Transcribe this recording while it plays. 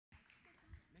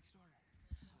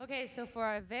Okay, so for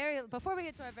our before we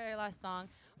get to our very last song,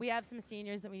 we have some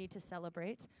seniors that we need to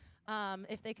celebrate.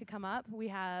 If they could come up, we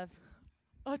have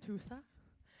Atoosa,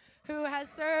 who has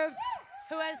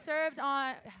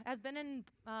been in,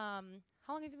 how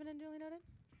long have you been in Duly Noted?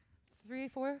 3,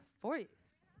 4 years.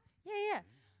 Yeah.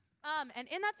 And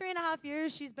in that 3.5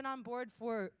 years, she's been on board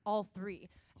for all 3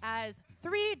 as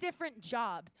 3 different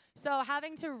jobs. So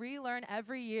having to relearn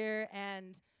every year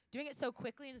and doing it so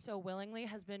quickly and so willingly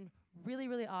has been really,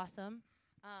 really awesome.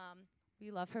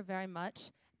 We love her very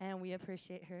much, and we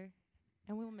appreciate her,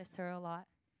 and we will miss her a lot.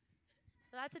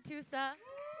 So that's Atoosa.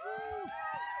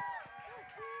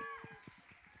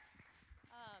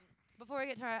 Before we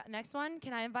get to our next one,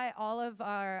 can I invite all of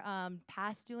our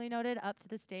past Duly Noted up to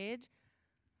the stage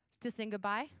to sing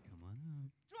goodbye? Come on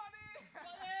up.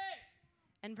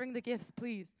 And bring the gifts,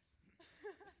 please.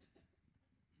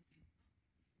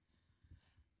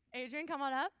 Adrian, come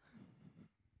on up.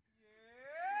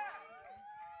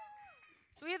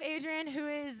 So we have Adrian, who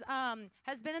is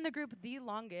has been in the group the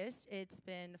longest. It's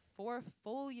been 4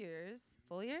 full years.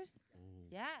 Full years?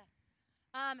 Yeah.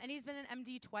 And he's been an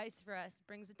MD twice for us.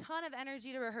 Brings a ton of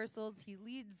energy to rehearsals. He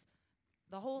leads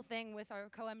the whole thing with our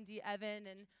co-MD, Evan,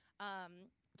 and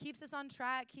keeps us on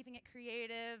track, keeping it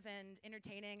creative and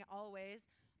entertaining always.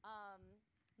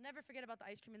 Never forget about the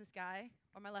ice cream in the sky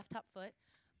or my left top foot.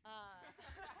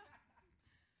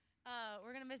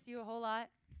 We're going to miss you a whole lot,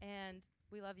 and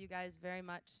we love you guys very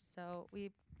much, so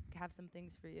we have some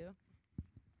things for you.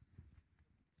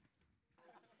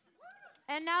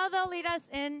 And now they'll lead us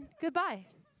in goodbye.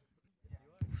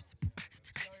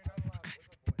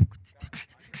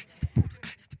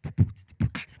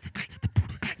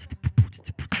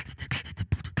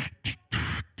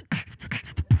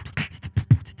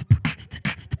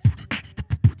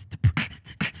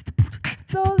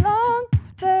 So long,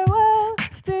 farewell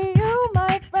to you,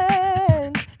 my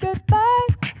friend. Goodbye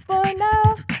for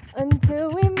now,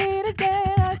 until we meet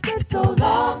again. I said so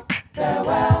long,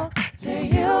 farewell to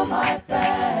you, my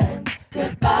friend.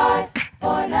 Goodbye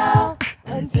for now,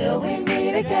 until we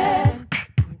meet again.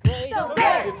 So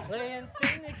great! We play and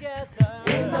sing together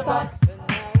In the box, and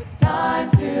now it's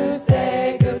time to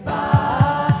say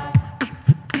goodbye.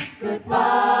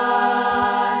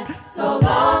 Goodbye. So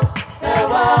long,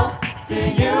 farewell to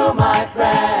you, my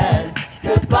friends.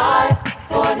 Goodbye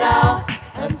for now,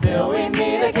 until we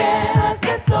meet again. I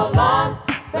said so long,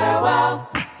 farewell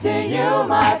to you,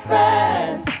 my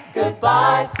friends.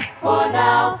 Goodbye for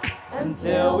now,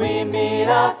 until we meet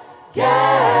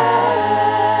again.